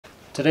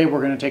Today we're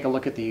going to take a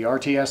look at the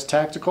RTS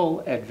Tactical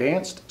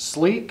Advanced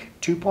Sleek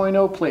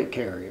 2.0 plate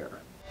carrier.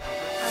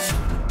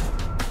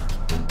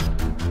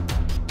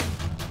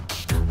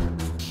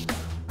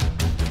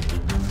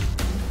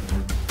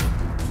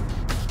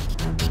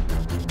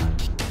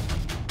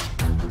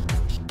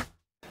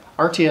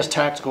 RTS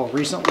Tactical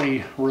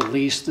recently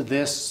released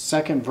this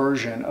second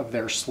version of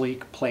their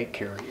sleek plate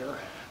carrier.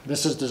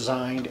 This is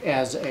designed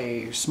as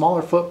a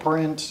smaller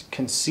footprint,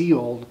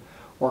 concealed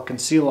or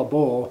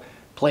concealable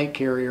plate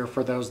carrier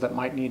for those that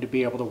might need to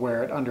be able to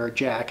wear it under a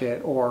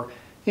jacket or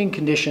in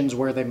conditions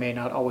where they may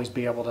not always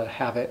be able to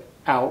have it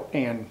out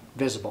and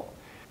visible.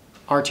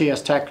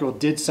 RTS Tactical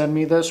did send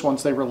me this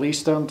once they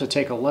released them to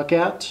take a look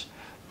at.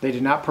 They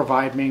did not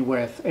provide me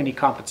with any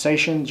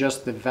compensation,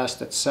 just the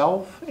vest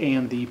itself,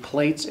 and the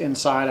plates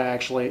inside I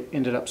actually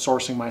ended up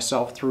sourcing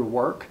myself through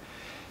work.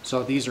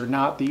 So these are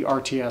not the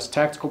RTS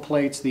Tactical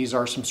plates, these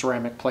are some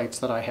ceramic plates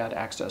that I had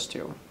access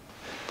to.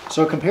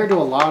 So compared to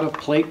a lot of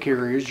plate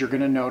carriers, you're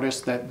going to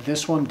notice that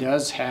this one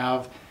does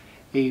have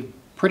a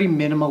pretty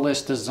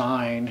minimalist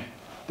design.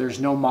 There's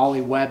no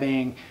MOLLE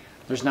webbing.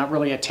 There's not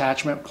really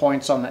attachment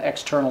points on the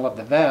external of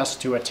the vest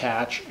to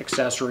attach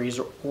accessories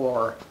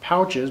or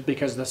pouches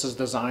because this is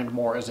designed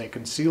more as a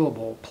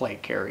concealable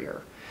plate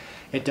carrier.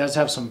 It does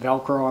have some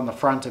Velcro on the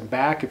front and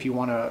back if you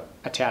want to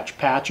attach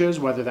patches,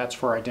 whether that's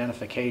for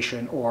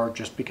identification or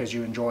just because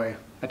you enjoy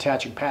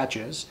attaching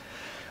patches.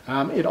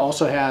 It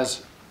also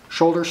has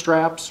shoulder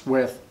straps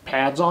with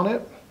pads on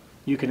it.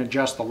 You can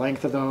adjust the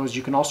length of those.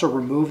 You can also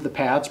remove the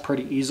pads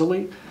pretty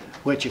easily,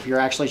 which if you're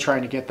actually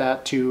trying to get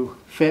that to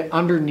fit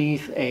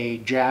underneath a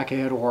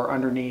jacket or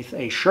underneath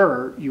a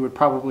shirt, you would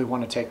probably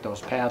want to take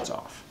those pads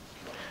off.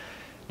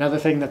 Another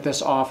thing that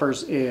this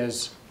offers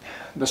is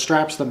the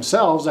straps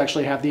themselves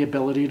actually have the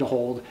ability to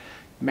hold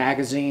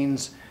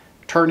magazines,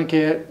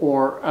 tourniquet,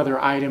 or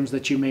other items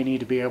that you may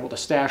need to be able to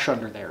stash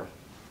under there.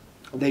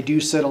 They do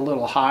sit a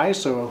little high,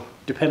 so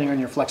depending on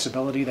your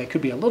flexibility, they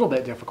could be a little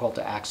bit difficult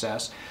to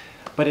access,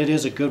 but it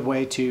is a good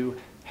way to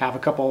have a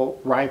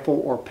couple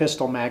rifle or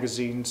pistol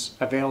magazines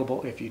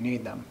available if you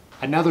need them.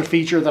 Another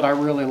feature that I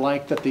really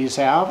like that these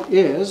have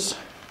is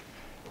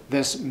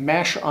this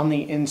mesh on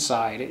the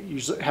inside.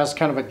 It has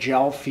kind of a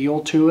gel feel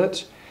to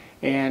it,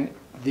 and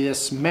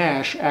this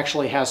mesh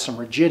actually has some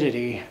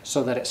rigidity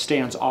so that it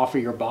stands off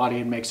of your body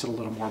and makes it a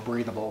little more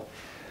breathable.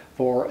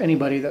 For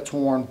anybody that's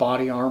worn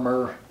body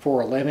armor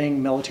for a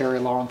living, military,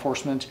 law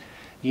enforcement,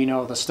 you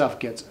know the stuff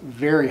gets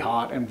very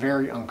hot and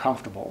very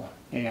uncomfortable.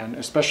 And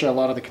especially a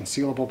lot of the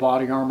concealable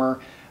body armor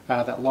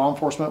that law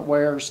enforcement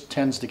wears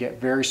tends to get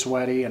very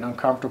sweaty and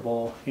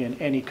uncomfortable in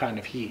any kind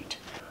of heat.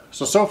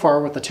 So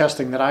far with the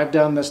testing that I've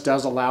done, this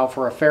does allow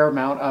for a fair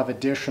amount of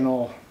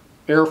additional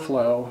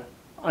airflow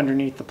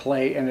underneath the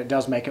plate, and it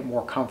does make it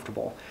more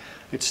comfortable.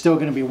 It's still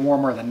going to be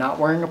warmer than not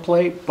wearing a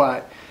plate,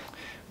 but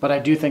I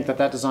do think that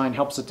that design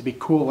helps it to be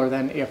cooler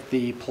than if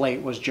the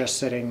plate was just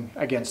sitting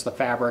against the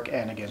fabric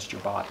and against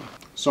your body.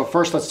 So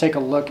first let's take a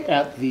look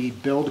at the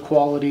build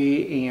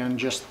quality and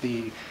just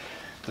the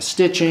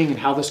stitching and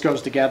how this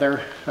goes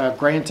together.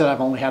 Granted, I've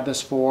only had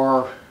this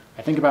for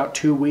I think about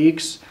 2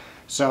 weeks,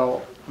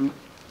 so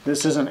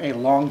this isn't a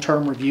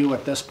long-term review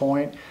at this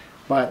point,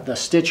 but the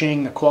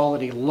stitching, the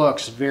quality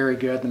looks very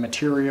good. The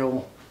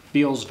material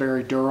feels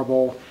very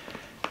durable.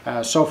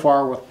 So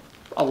far with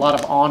a lot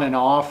of on and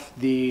off,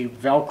 the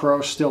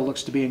Velcro still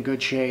looks to be in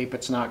good shape.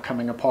 It's not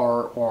coming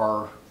apart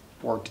or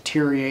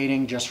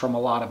deteriorating just from a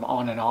lot of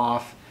on and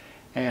off.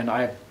 And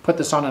I've put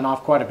this on and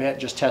off quite a bit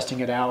just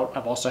testing it out.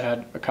 I've also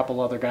had a couple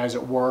other guys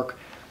at work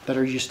that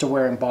are used to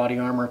wearing body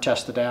armor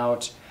test it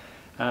out,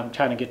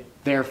 trying to get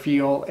their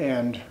feel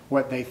and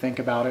what they think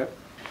about it.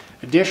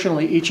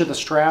 Additionally, each of the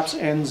straps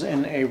ends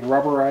in a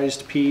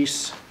rubberized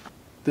piece.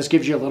 This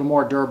gives you a little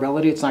more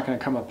durability. It's not going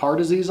to come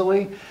apart as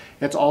easily.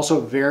 It's also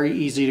very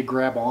easy to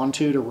grab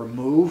onto to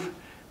remove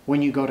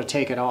when you go to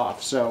take it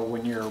off. So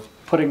when you're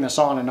putting this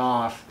on and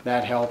off,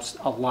 that helps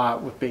a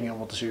lot with being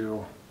able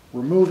to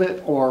remove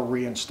it or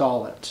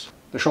reinstall it.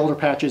 The shoulder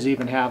patches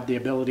even have the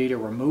ability to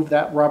remove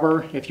that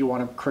rubber if you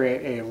want to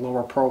create a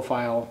lower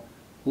profile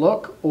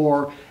look,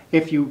 or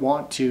if you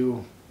want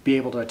to be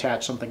able to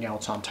attach something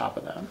else on top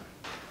of that.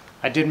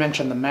 I did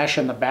mention the mesh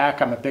in the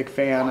back. I'm a big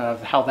fan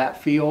of how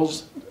that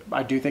feels.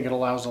 I do think it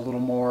allows a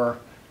little more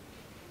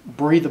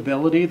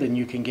breathability than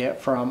you can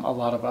get from a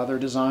lot of other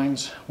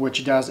designs,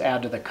 which does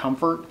add to the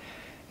comfort.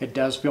 It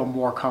does feel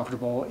more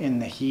comfortable in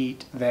the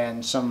heat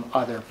than some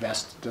other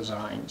vest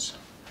designs.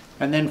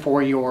 And then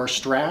for your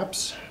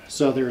straps,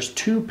 so there's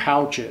 2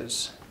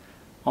 pouches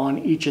on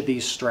each of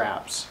these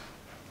straps,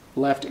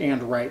 left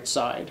and right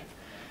side.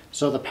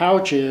 So the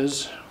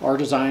pouches are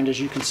designed, as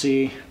you can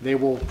see, they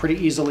will pretty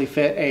easily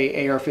fit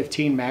a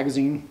AR-15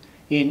 magazine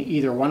in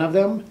either one of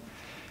them.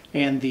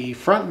 And the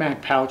front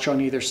mag pouch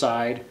on either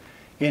side,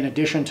 in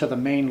addition to the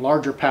main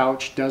larger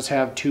pouch, does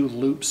have 2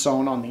 loops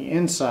sewn on the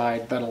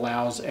inside that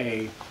allows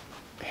a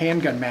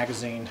handgun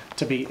magazine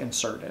to be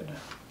inserted.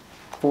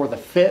 For the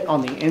fit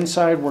on the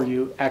inside where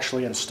you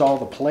actually install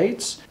the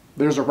plates,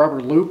 There's a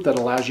rubber loop that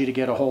allows you to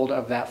get a hold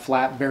of that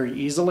flap very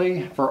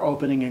easily for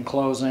opening and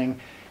closing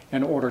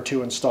in order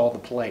to install the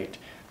plate.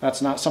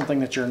 That's not something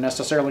that you're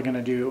necessarily going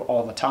to do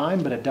all the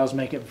time, but it does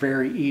make it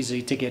very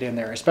easy to get in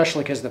there,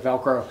 especially because the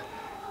Velcro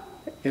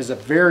is a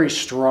very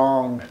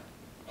strong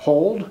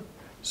hold,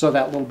 so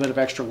that little bit of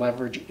extra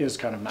leverage is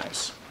kind of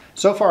nice.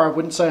 So far, I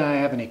wouldn't say I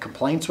have any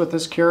complaints with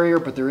this carrier,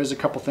 but there is a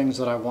couple things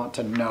that I want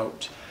to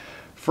note.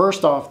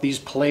 First off, these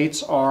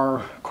plates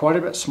are quite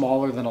a bit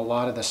smaller than a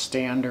lot of the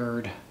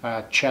standard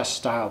chest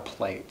style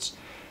plates.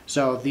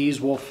 So these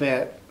will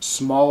fit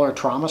smaller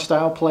trauma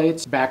style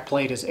plates. Back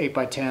plate is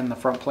 8x10, the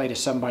front plate is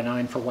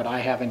 7x9 for what I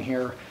have in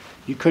here.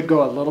 You could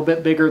go a little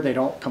bit bigger. They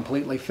don't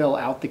completely fill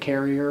out the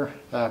carrier,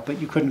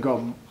 but you couldn't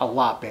go a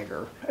lot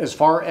bigger. As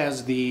far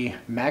as the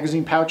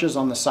magazine pouches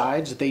on the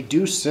sides, they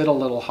do sit a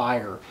little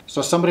higher.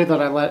 So somebody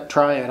that I let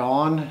try it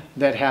on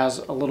that has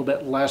a little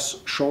bit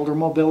less shoulder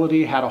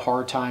mobility had a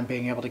hard time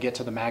being able to get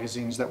to the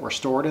magazines that were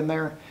stored in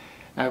there.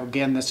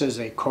 Again, this is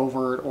a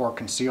covert or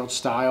concealed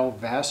style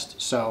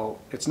vest, so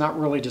it's not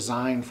really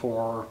designed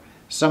for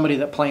somebody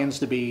that plans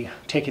to be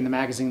taking the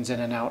magazines in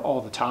and out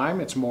all the time.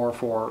 It's more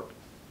for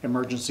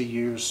emergency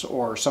use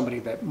or somebody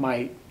that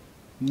might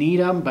need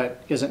them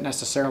but isn't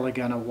necessarily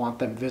going to want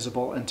them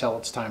visible until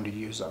it's time to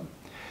use them.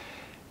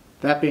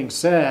 That being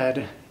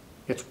said,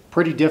 it's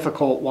pretty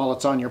difficult while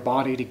it's on your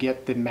body to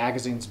get the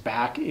magazines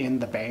back in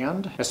the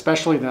band,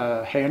 especially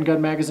the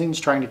handgun magazines,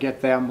 trying to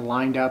get them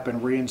lined up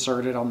and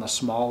reinserted on the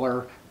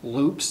smaller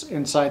loops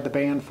inside the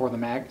band for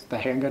the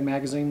handgun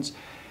magazines.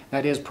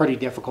 That is pretty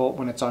difficult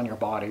when it's on your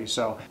body.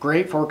 So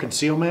great for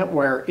concealment,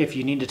 where if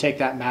you need to take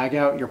that mag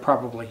out, you're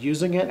probably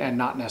using it and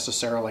not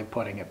necessarily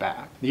putting it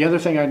back. The other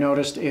thing I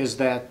noticed is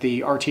that the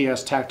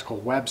RTS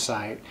Tactical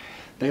website,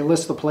 they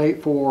list the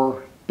plate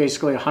for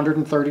basically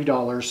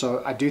 $130.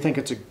 So I do think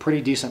it's a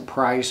pretty decent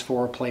price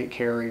for a plate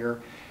carrier.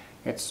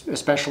 It's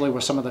especially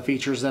with some of the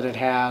features that it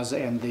has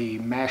and the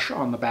mesh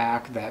on the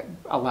back that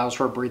allows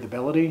for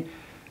breathability.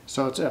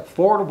 So it's an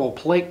affordable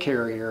plate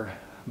carrier,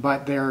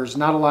 but there's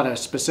not a lot of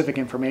specific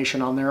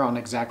information on there on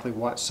exactly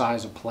what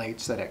size of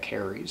plates that it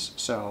carries.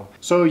 So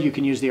you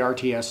can use the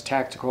RTS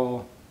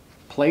Tactical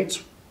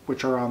plates,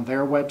 which are on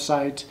their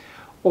website,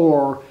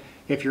 or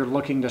if you're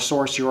looking to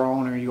source your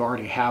own or you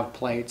already have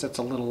plates, it's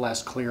a little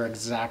less clear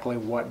exactly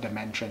what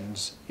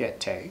dimensions it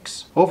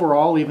takes.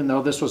 Overall, even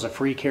though this was a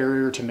free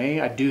carrier to me,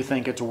 I do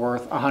think it's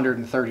worth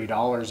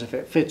 $130 if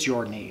it fits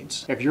your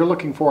needs. If you're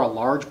looking for a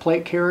large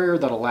plate carrier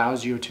that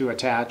allows you to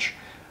attach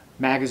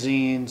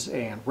magazines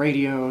and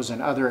radios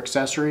and other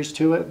accessories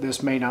to it,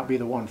 this may not be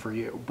the one for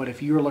you. But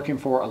if you're looking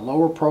for a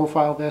lower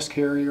profile vest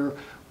carrier,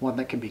 one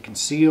that can be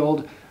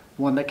concealed,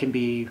 one that can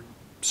be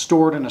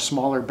stored in a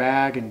smaller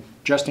bag and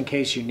just in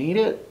case you need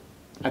it,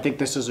 I think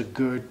this is a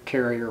good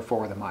carrier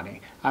for the money.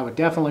 I would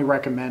definitely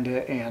recommend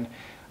it, and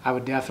I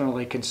would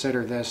definitely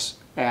consider this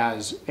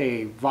as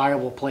a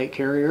viable plate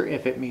carrier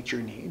if it meets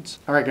your needs.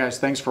 All right guys,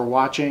 thanks for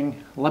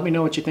watching. Let me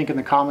know what you think in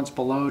the comments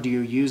below. Do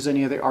you use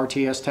any of the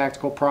RTS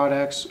Tactical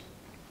products?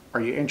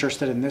 Are you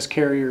interested in this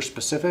carrier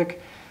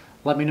specific?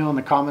 Let me know in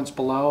the comments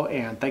below,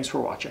 and thanks for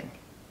watching.